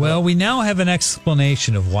 Well, we now have an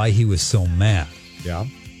explanation of why he was so mad. Yeah.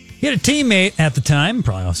 He had a teammate at the time,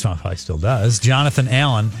 probably still does. Jonathan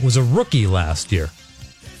Allen was a rookie last year.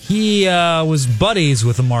 He was buddies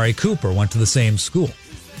with Amari Cooper, went to the same school.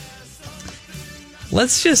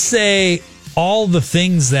 Let's just say all the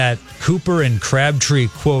things that Cooper and Crabtree,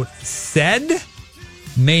 quote, said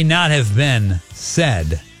may not have been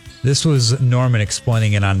said. This was Norman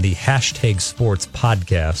explaining it on the Hashtag Sports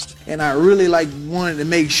podcast. And I really wanted to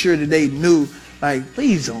make sure that they knew,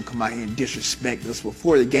 please don't come out here and disrespect us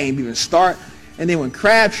before the game even start. And then when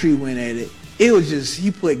Crabtree went at it, it was just,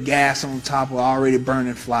 he put gas on top of already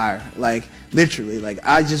burning fire. Literally,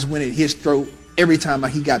 I just went at his throat every time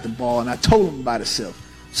he got the ball, and I told him about himself.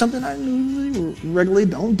 Something I regularly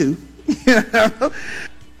don't do.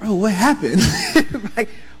 Bro, what happened?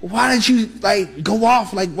 Why didn't you go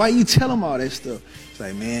off? Why you tell him all that stuff? It's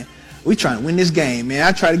man, we trying to win this game, man.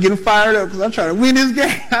 I try to get him fired up because I'm trying to win this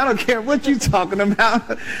game. I don't care what you talking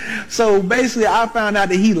about. So basically, I found out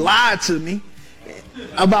that he lied to me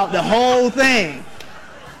about the whole thing.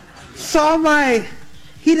 So I'm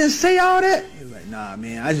he didn't say all that? He was nah,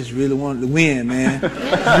 man, I just really wanted to win, man.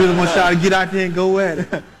 I really want y'all to get out there and go at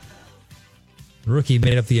it. Rookie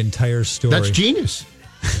made up the entire story. That's genius.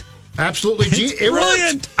 Absolutely genius.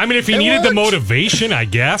 Brilliant. I mean, if he needed the motivation, I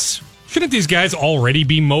guess. Shouldn't these guys already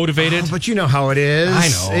be motivated? But you know how it is. I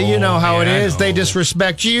know. You know how it is. They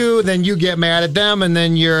disrespect you, then you get mad at them, and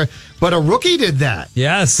then you're... But a rookie did that.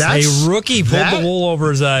 Yes, a rookie pulled the wool over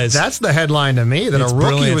his eyes. That's the headline to me, that It's a rookie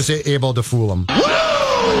brilliant. was able to fool him.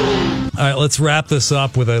 All right, let's wrap this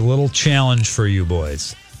up with a little challenge for you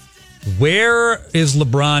boys. Where is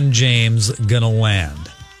LeBron James going to land?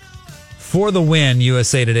 For the Win,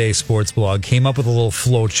 USA Today sports blog came up with a little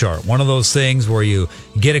flow chart. One of those things where you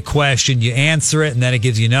get a question, you answer it, and then it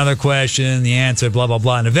gives you another question, the answer, blah, blah,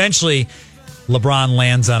 blah. And eventually, LeBron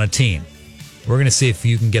lands on a team. We're going to see if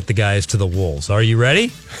you can get the guys to the Wolves. Are you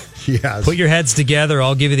ready? Yes. Put your heads together.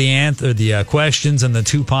 I'll give you the answer, the questions and the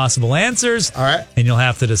 2 possible answers. All right. And you'll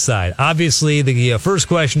have to decide. Obviously, the first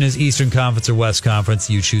question is Eastern Conference or West Conference.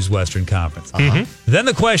 You choose Western Conference. Then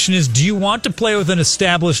the question is, do you want to play with an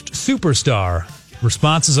established superstar?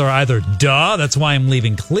 Responses are either, duh, that's why I'm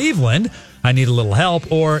leaving Cleveland, I need a little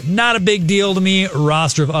help, or not a big deal to me, a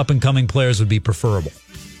roster of up-and-coming players would be preferable.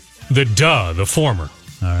 The former.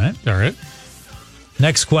 All right.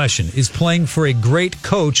 Next question. Is playing for a great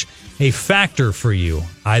coach a factor for you?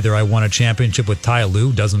 Either I won a championship with Ty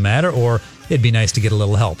Lue, doesn't matter, or it'd be nice to get a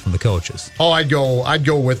little help from the coaches. Oh, I'd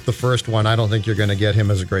go with the first one. I don't think you're going to get him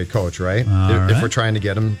as a great coach, right? If we're trying to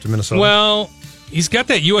get him to Minnesota. Well, he's got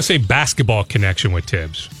that USA basketball connection with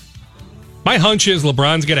Tibbs. My hunch is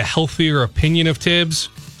LeBron's got a healthier opinion of Tibbs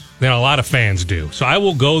than a lot of fans do. So I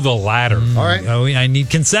will go the latter. All right. Oh, I need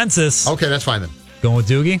consensus. Okay, that's fine then. Going with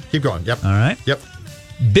Doogie? Keep going. Yep. All right. Yep.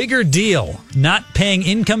 Bigger deal, not paying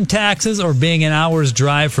income taxes or being an hour's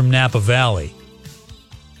drive from Napa Valley?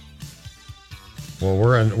 Well,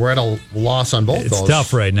 we're at a loss on both those. It's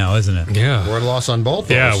tough right now, isn't it? Yeah. We're at a loss on both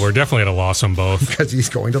those. Yeah, we're definitely at a loss on both. Because he's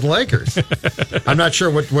going to the Lakers. I'm not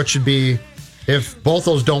sure what should be, if both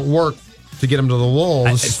those don't work, to get him to the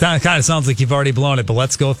Wolves. It kind of sounds like you've already blown it, but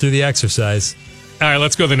let's go through the exercise. All right,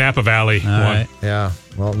 let's go the Napa Valley one. Right. Yeah.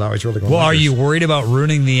 Well, now he's really going. Well, Lakers. are you worried about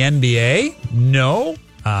ruining the NBA? No.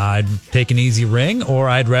 I'd take an easy ring, or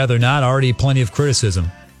I'd rather not. Already plenty of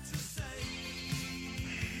criticism.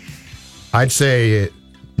 I'd say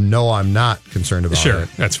no, I'm not concerned about it. Sure,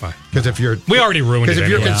 that's fine. Because if you're... We already ruined it. Because if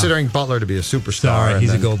you're anyway. considering Butler to be a superstar... All right,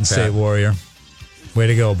 he's a and then Golden State Warrior. Way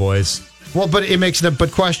to go, boys. Well, but it makes it...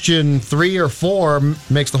 But question 3 or 4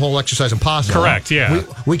 makes the whole exercise impossible. Correct, yeah.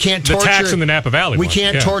 We can't torture... The tax in the Napa Valley We one,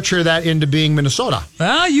 can't yeah. torture that into being Minnesota.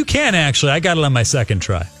 You can, actually. I got it on my second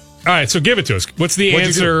try. All right, so give it to us. What's the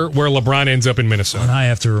What'd you answer where LeBron ends up in Minnesota? And I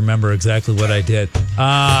have to remember exactly what I did.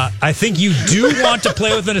 I think you do want to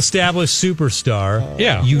play with an established superstar.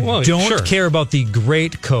 Yeah. You well, don't sure. care about the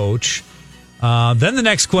great coach. Then the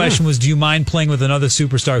next question was, do you mind playing with another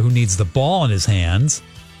superstar who needs the ball in his hands?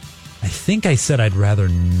 I think I said I'd rather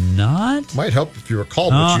not. Might help if you recall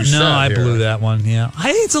what you said. No, I here. blew that one. Yeah,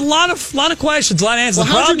 I think it's a lot of questions, a lot of answers. Well,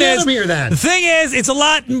 the how'd problem you get is, them here then? The thing is,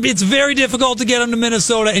 it's very difficult to get them to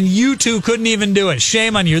Minnesota, and you two couldn't even do it.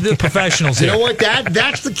 Shame on you. You're the professionals You here. know what?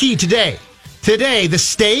 That's the key today. Today, the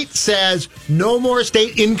state says no more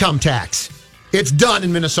state income tax. It's done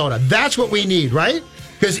in Minnesota. That's what we need, right?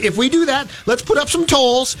 Because if we do that, let's put up some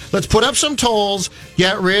tolls.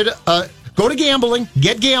 Get rid go to gambling.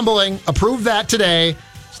 Get gambling. Approve that today.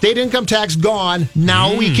 State income tax gone.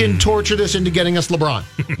 Now we can torture this into getting us LeBron.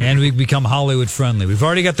 And we become Hollywood friendly. We've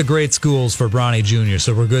already got the great schools for Bronny Jr.,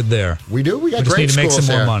 so we're good there. We do? We got we just great need to make schools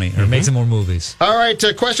some more there. money or make some more movies. All right,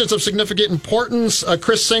 questions of significant importance.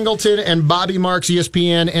 Chris Singleton and Bobby Marks,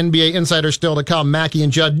 ESPN, NBA Insider still to come. Mackey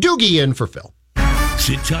and Judd, Doogie in for Phil.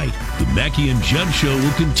 Sit tight. The Mackey and Judd Show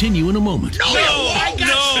will continue in a moment.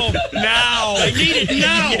 No, now. I need it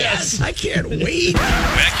now. Yes, I can't wait.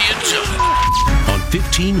 Mackey and Judd on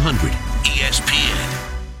 1500 ESPN.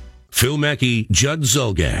 Phil Mackey, Judd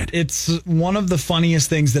Zulgad. It's one of the funniest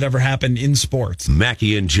things that ever happened in sports.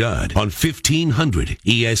 Mackey and Judd on 1500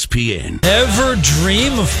 ESPN. Ever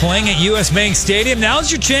dream of playing at U.S. Bank Stadium?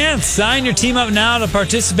 Now's your chance. Sign your team up now to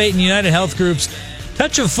participate in United Health Group's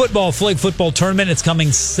Touch of Football Flag Football Tournament. It's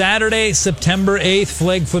coming Saturday, September 8th.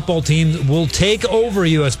 Flag football teams will take over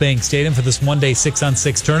U.S. Bank Stadium for this one-day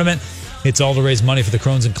 6-on-6 tournament. It's all to raise money for the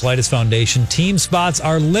Crohn's and Colitis Foundation. Team spots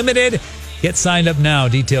are limited. Get signed up now.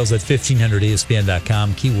 Details at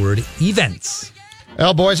 1500ESPN.com. Keyword events.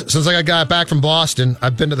 Well, boys, since I got back from Boston,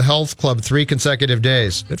 I've been to the health club 3 consecutive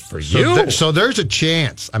days. Good for you. So there's a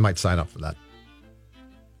chance I might sign up for that.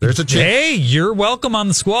 There's a chance. Hey, you're welcome on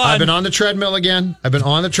the squad. I've been on the treadmill again.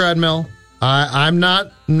 I'm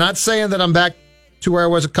not saying that I'm back to where I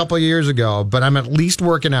was a couple of years ago, but I'm at least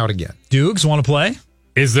working out again. Dukes, want to play?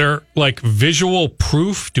 Is there visual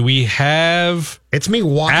proof? Do we have it's me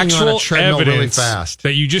walking on a treadmill really fast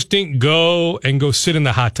that you just didn't go sit in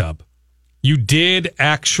the hot tub? You did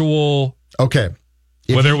actual okay.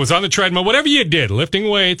 Whether it was on the treadmill, whatever you did, lifting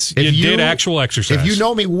weights, you did actual exercise. If you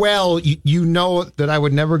know me well, you know that I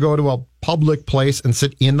would never go to a public place and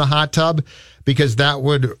sit in the hot tub because that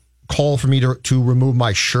would call for me to remove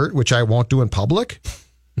my shirt, which I won't do in public.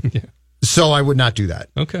 Yeah. So I would not do that.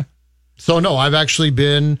 Okay. So no, I've actually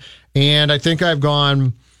been, and I think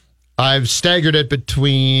I've staggered it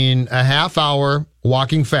between a half hour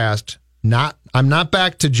walking fast. I'm not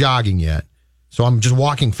back to jogging yet, so I'm just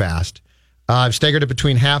walking fast. I've staggered it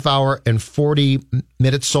between half hour and 40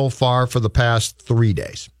 minutes so far for the past 3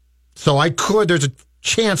 days. So there's a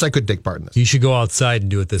chance I could take part in this. You should go outside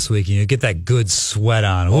and do it this week. You get that good sweat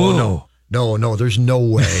on. Oh, no, there's no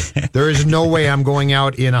way. There is no way I'm going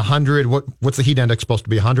out in 100. What's the heat index supposed to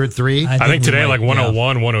be, 103? I think today 101,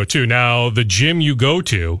 102. Now, the gym you go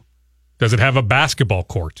to, does it have a basketball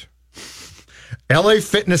court? LA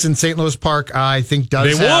Fitness in St. Louis Park, I think,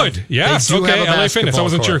 does They have. would. Yes. Okay, LA Fitness. I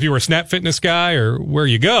wasn't sure if you were a Snap Fitness guy or where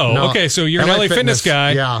you go. No, okay, so you're an LA Fitness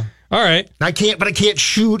guy. Yeah. All right. I can't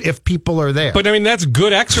shoot if people are there. But I mean, that's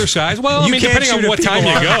good exercise. Well, depending on what time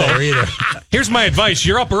you go. Here's my advice.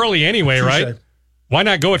 You're up early anyway, right? Why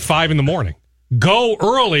not go at 5 a.m? Go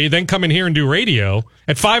early, then come in here and do radio.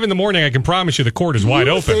 At 5 a.m, I can promise you the court is wide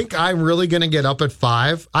open. You think I'm really going to get up at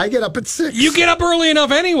 5? I get up at 6. You get up early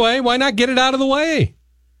enough anyway. Why not get it out of the way?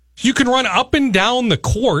 You can run up and down the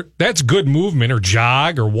court. That's good movement, or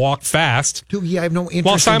jog, or walk fast. Dude, yeah, I have no interest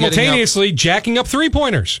while in simultaneously jacking up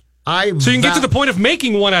 3-pointers. So you can get to the point of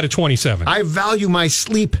making 1 out of 27. I value my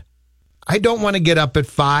sleep. I don't want to get up at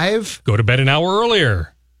 5. Go to bed an hour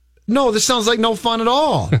earlier. No, this sounds like no fun at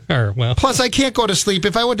all. Well, plus, I can't go to sleep.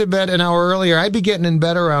 If I went to bed an hour earlier, I'd be getting in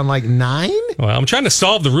bed around 9. Well, I'm trying to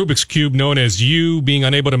solve the Rubik's Cube known as you being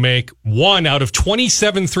unable to make 1 out of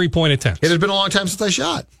 27 3-point attempts. It has been a long time since I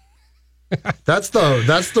shot. That's the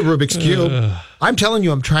Rubik's Cube. I'm telling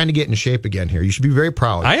you, I'm trying to get in shape again here. You should be very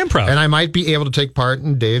proud. I am proud. And I might be able to take part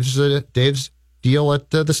in Dave's deal at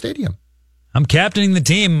the stadium. I'm captaining the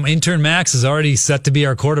team. Intern Max is already set to be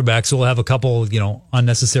our quarterback, so we'll have a couple,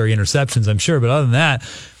 unnecessary interceptions, I'm sure. But other than that,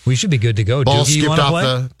 we should be good to go. Ball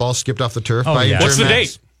skipped off the turf. Oh, by yeah. What's the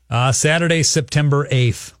Max. date? Saturday, September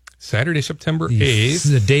 8th. Saturday, September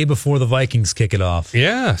 8th. The day before the Vikings kick it off.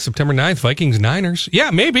 Yeah, September 9th, Vikings, Niners.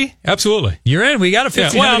 Yeah, maybe. Absolutely. You're in. We got a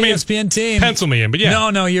 1500 ESPN team. Pencil me in, but yeah.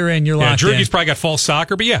 No, you're in. You're locked in. Druggy's probably got false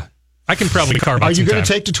soccer, but yeah, I can probably carve out Are you going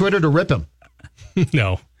to take to Twitter to rip him?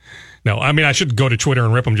 No. I mean, I should go to Twitter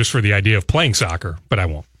and rip him just for the idea of playing soccer, but I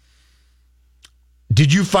won't.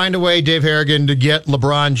 Did you find a way, Dave Harrigan, to get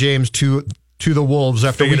LeBron James to the Wolves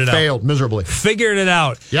after we failed miserably? Figured it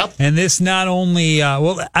out. Yep. And this not only,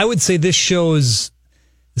 I would say this shows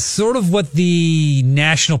sort of what the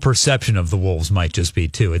national perception of the Wolves might just be,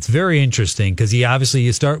 too. It's very interesting because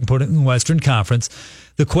you start and put it in the Western Conference.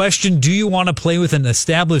 The question, do you want to play with an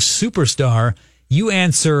established superstar? You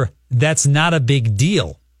answer, that's not a big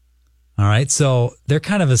deal. All right, so they're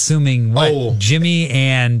kind of assuming Jimmy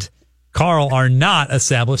and Carl are not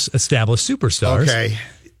established superstars. Okay.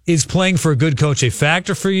 Is playing for a good coach a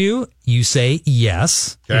factor for you? You say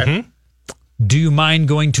yes. Okay. Mm-hmm. Do you mind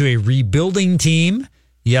going to a rebuilding team?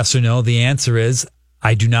 Yes or no? The answer is,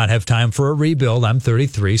 I do not have time for a rebuild. I'm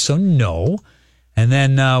 33, so no. And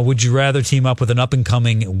then would you rather team up with an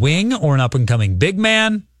up-and-coming wing or an up-and-coming big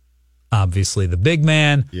man? Obviously the big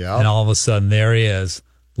man. Yeah. And all of a sudden, there he is,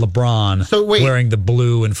 LeBron, wearing the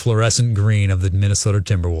blue and fluorescent green of the Minnesota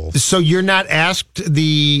Timberwolves. So you're not asked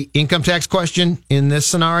the income tax question in this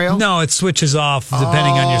scenario? No, it switches off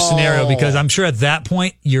depending on your scenario, because I'm sure at that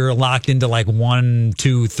point you're locked into like 1,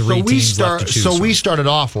 2, 3 teams left to choose from. we started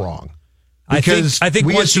off wrong. I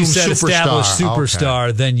think once you said established superstar,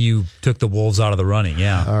 okay, then you took the Wolves out of the running.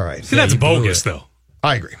 Yeah. All right. See, that's bogus, though.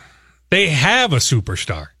 I agree. They have a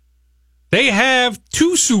superstar. They have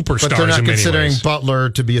 2 superstars. But they're not in many considering ways. Butler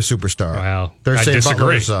to be a superstar. Well, they're I saying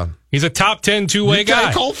disagree. Butler's He's a top 10 two-way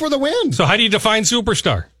guy. Call for the win. So how do you define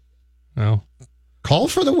superstar? Well, call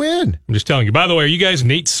for the win. I'm just telling you. By the way, are you guys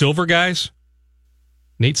Nate Silver guys?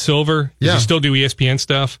 Nate Silver? Does he still do ESPN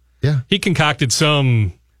stuff? Yeah. He concocted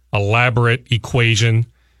some elaborate equation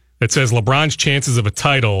that says LeBron's chances of a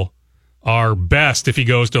title are best if he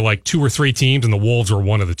goes to like 2 or 3 teams and the Wolves are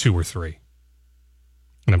one of the 2 or 3.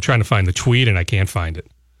 And I'm trying to find the tweet and I can't find it.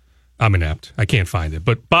 I'm inept. I can't find it.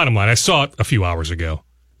 But bottom line, I saw it a few hours ago.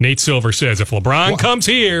 Nate Silver says if LeBron comes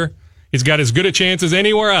here, he's got as good a chance as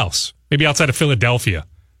anywhere else, maybe outside of Philadelphia,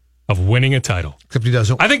 of winning a title. Except he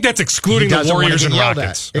doesn't. I think that's excluding the Warriors and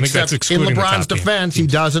Rockets. I think that's excluding in LeBron's the top defense, he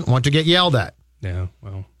doesn't want to get yelled at. Yeah,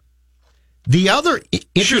 well. The other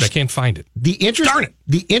I can't find it. Darn it.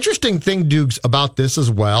 The interesting thing, Dukes, about this as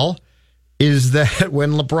well is that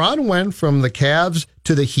when LeBron went from the Cavs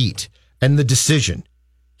to the Heat and the decision,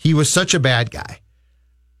 he was such a bad guy.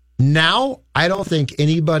 Now, I don't think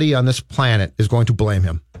anybody on this planet is going to blame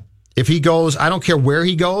him. If he goes, I don't care where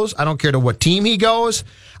he goes. I don't care to what team he goes.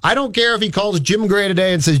 I don't care if he calls Jim Gray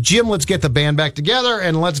today and says, Jim, let's get the band back together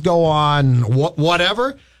and let's go on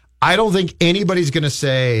whatever. I don't think anybody's going to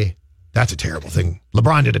say, that's a terrible thing.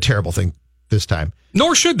 LeBron did a terrible thing this time.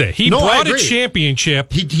 Nor should they. He brought a championship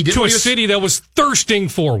to a city that was thirsting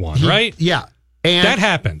for one, right? Yeah. And that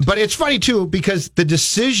happened. But it's funny, too, because the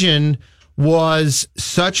decision was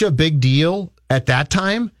such a big deal at that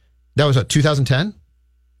time. That was 2010?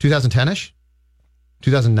 2010-ish?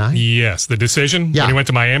 2009? Yes, the decision when he went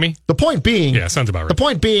to Miami. The point being... Yeah, sounds about right. The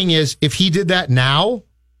point being is if he did that now,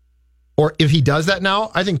 or if he does that now,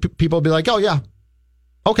 I think people will be like, oh, yeah,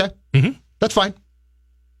 okay, that's fine.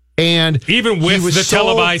 And even with the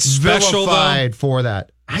televised special, vilified for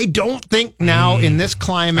that. I don't think now in this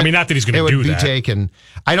climate, I mean, not that he's going to do that. Taken.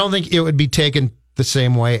 I don't think it would be taken the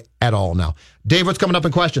same way at all now. Dave, what's coming up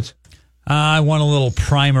in questions? I want a little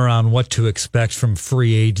primer on what to expect from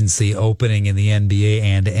free agency opening in the NBA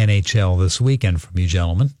and NHL this weekend from you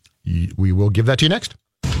gentlemen. We will give that to you next.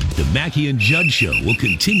 The Mackey and Judd Show will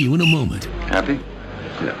continue in a moment. Happy?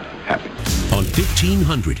 Yeah, happy. On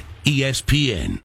 1500 ESPN.